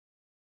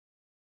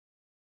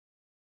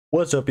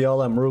What's up,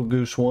 y'all? I'm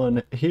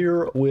Roguegoose1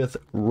 here with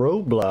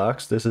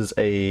Roblox. This is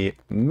a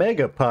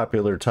mega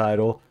popular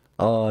title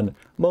on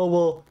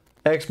mobile,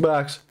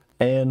 Xbox,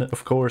 and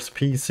of course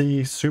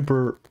PC.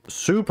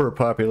 Super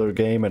popular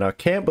game, and I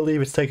can't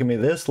believe it's taken me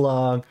this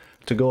long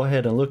to go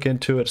ahead and look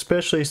into it,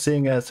 especially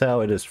seeing as how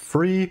it is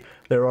free.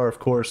 There are of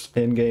course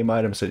in-game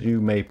items that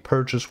you may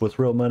purchase with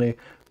real money,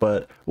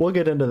 but we'll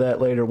get into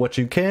that later. What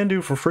you can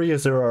do for free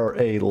is there are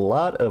a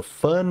lot of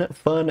fun,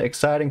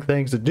 exciting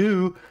things to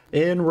do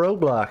in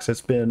Roblox.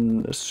 It's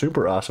been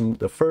super awesome.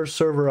 The first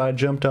server I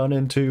jumped on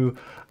into,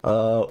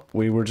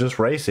 we were just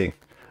racing,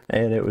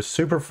 and it was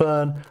super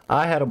fun.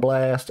 I had a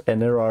blast,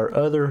 and there are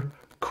other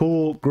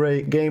cool,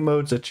 great game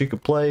modes that you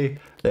could play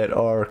that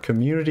are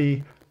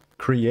community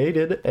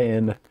created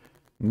and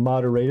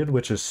moderated,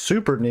 which is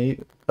super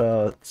neat.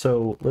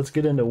 So let's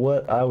get into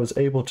what I was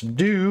able to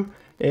do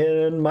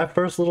in my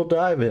first little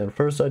dive in.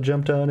 First I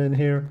jumped on in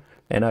here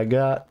and I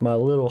got my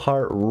little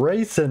heart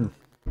racing.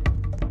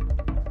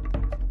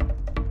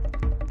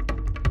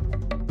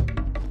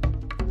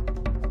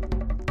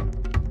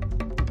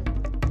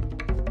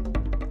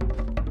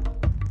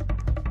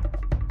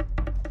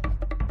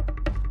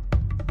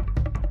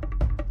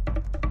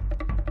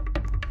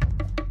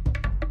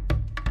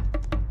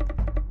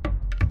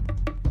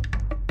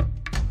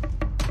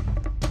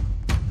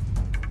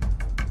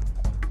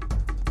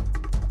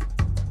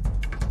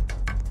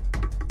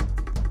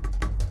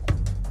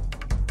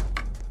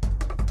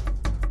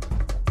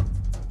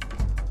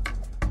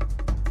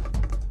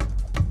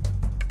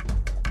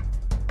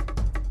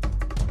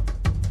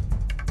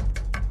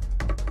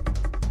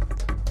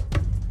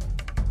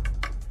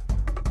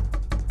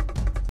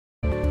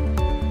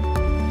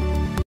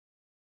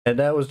 And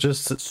that was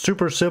just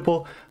super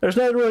simple. There's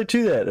nothing really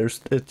to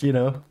that.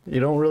 You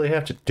don't really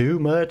have to do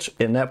much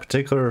in that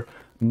particular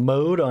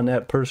mode on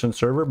that person's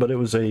server, but it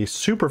was a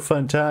super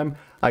fun time.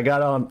 I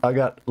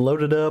got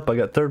loaded up, I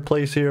got third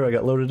place here, I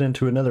got loaded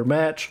into another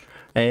match,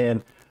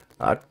 and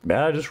I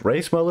just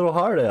raced my little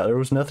heart out. There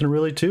was nothing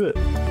really to it.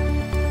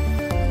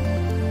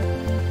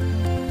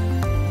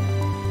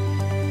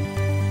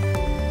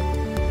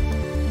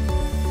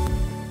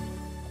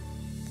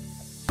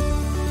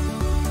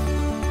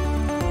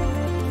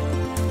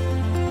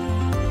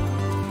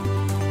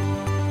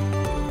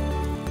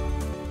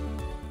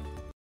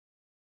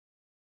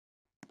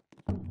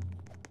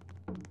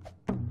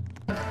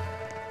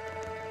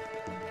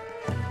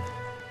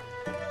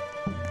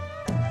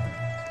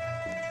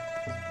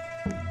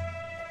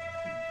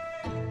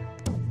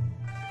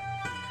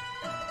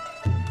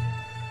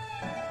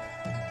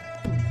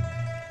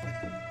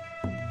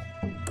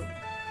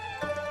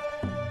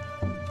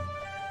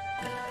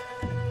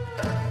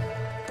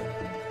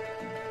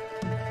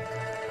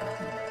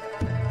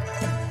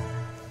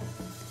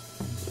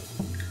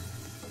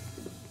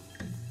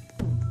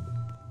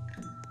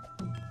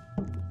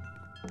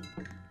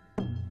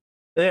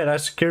 And I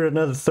secured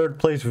another third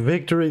place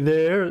victory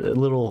there, a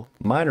little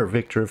minor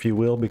victory if you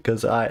will,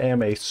 because I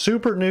am a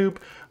super noob,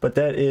 but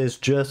that is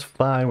just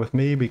fine with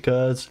me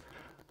because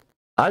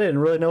I didn't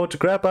really know what the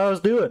crap I was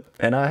doing,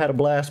 and I had a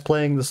blast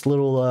playing this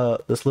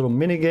little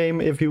mini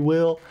game, if you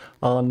will,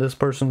 on this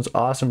person's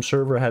awesome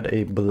server. I had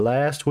a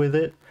blast with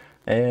it,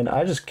 and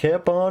I just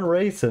kept on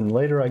racing.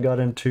 Later I got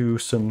into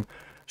some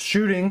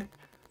shooting,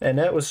 and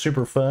that was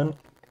super fun.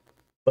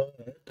 But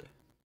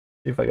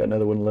see if I got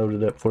another one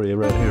loaded up for you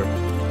right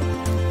here.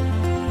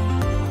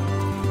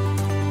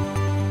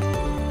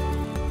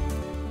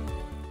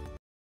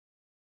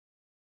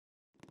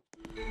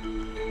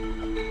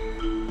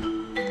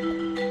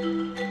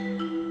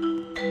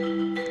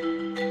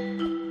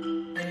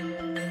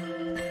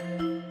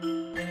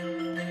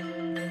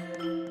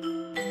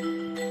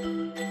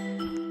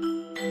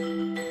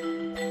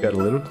 Got a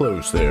little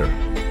close there.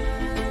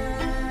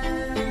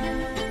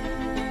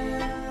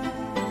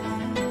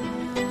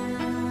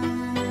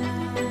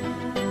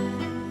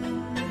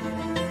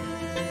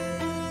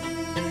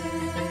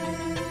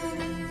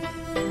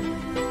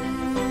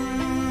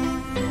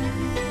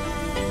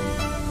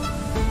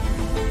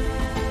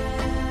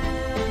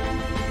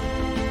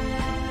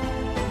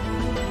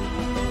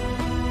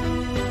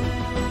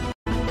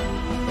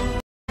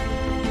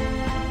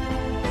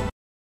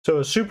 So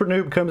a super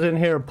noob comes in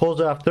here and pulls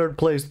off third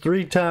place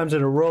 3 times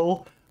in a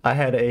row. I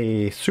had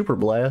a super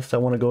blast. I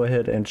want to go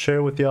ahead and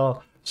share with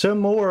y'all some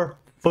more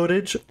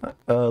footage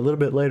a little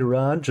bit later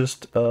on.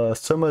 Just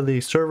some of the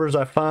servers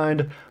I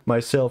find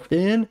myself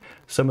in,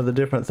 some of the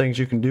different things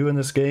you can do in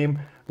this game,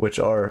 which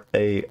are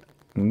a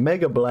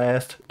mega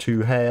blast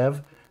to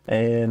have.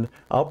 And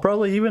I'll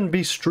probably even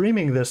be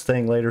streaming this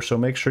thing later, so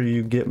make sure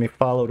you get me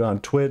followed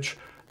on Twitch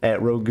at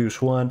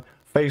Roguegoose1,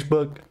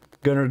 Facebook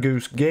Gunner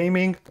Goose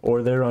Gaming,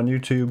 or there on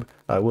YouTube.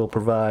 I will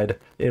provide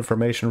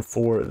information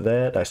for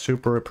that. I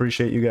super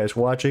appreciate you guys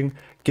watching.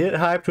 Get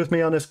hyped with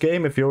me on this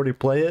game if you already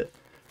play it.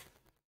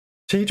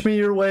 Teach me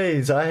your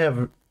ways. I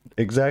have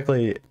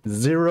exactly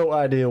zero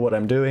idea what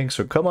I'm doing,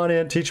 so come on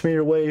in, teach me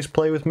your ways,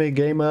 play with me,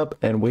 game up,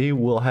 and we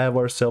will have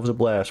ourselves a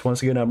blast.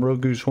 Once again, I'm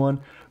Roguegoose1.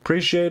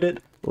 Appreciate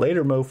it.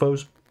 Later,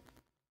 mofos.